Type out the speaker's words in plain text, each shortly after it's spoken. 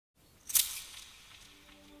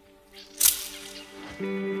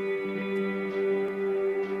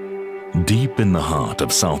Deep in the heart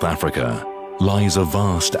of South Africa lies a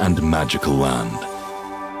vast and magical land.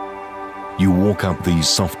 You walk up these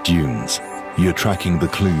soft dunes, you're tracking the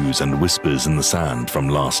clues and whispers in the sand from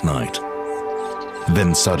last night.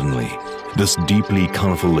 Then suddenly, this deeply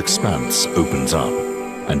colourful expanse opens up,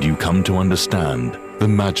 and you come to understand the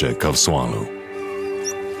magic of Tswalu.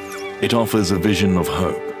 It offers a vision of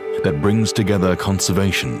hope that brings together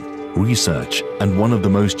conservation, research, and one of the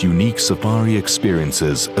most unique safari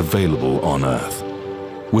experiences available on Earth.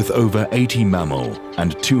 With over 80 mammal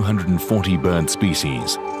and 240 bird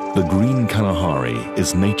species, the green Kalahari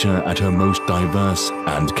is nature at her most diverse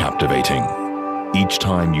and captivating. Each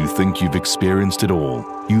time you think you've experienced it all,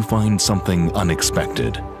 you find something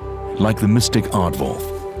unexpected, like the mystic aardwolf,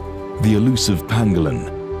 the elusive pangolin,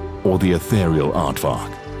 or the ethereal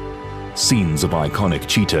aardvark. Scenes of iconic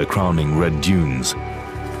cheetah crowning red dunes,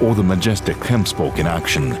 or the majestic hemspoke in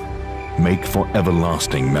action, make for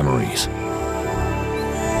everlasting memories.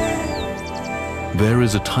 There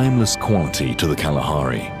is a timeless quality to the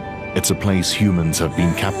Kalahari. It's a place humans have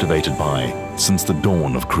been captivated by since the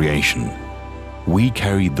dawn of creation. We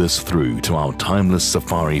carried this through to our timeless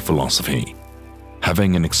safari philosophy.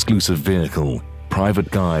 Having an exclusive vehicle, private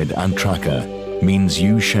guide and tracker means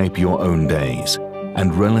you shape your own days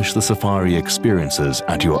and relish the safari experiences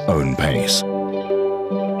at your own pace.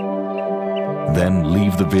 Then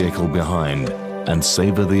leave the vehicle behind and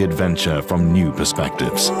savor the adventure from new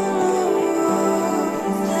perspectives.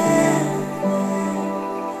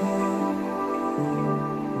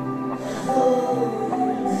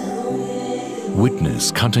 Witness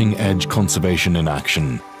cutting-edge conservation in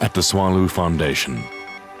action at the Tswalu Foundation.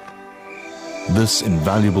 This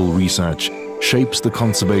invaluable research shapes the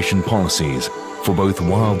conservation policies for both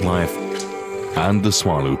wildlife and the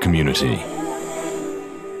Tswalu community.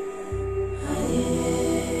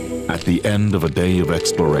 At the end of a day of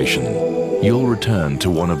exploration, you'll return to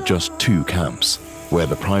one of just 2 camps, where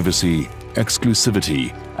the privacy,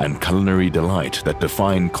 exclusivity, and culinary delight that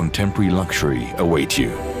define contemporary luxury await you.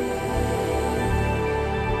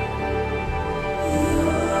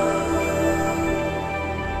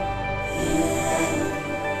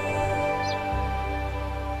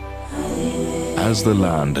 As the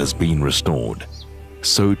land has been restored,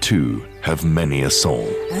 so too have many a soul.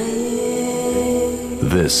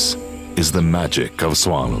 This is the magic of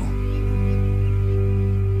Tswalu.